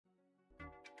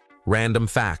Random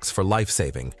facts for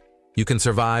life-saving. You can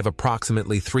survive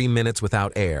approximately 3 minutes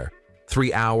without air,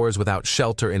 3 hours without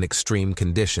shelter in extreme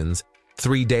conditions,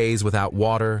 3 days without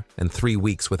water, and 3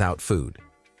 weeks without food.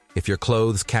 If your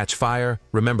clothes catch fire,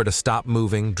 remember to stop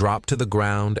moving, drop to the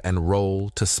ground, and roll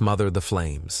to smother the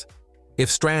flames. If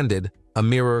stranded, a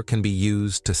mirror can be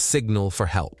used to signal for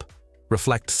help.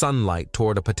 Reflect sunlight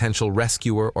toward a potential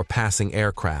rescuer or passing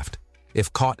aircraft.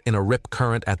 If caught in a rip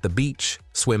current at the beach,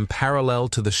 swim parallel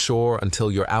to the shore until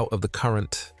you're out of the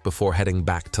current before heading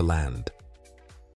back to land.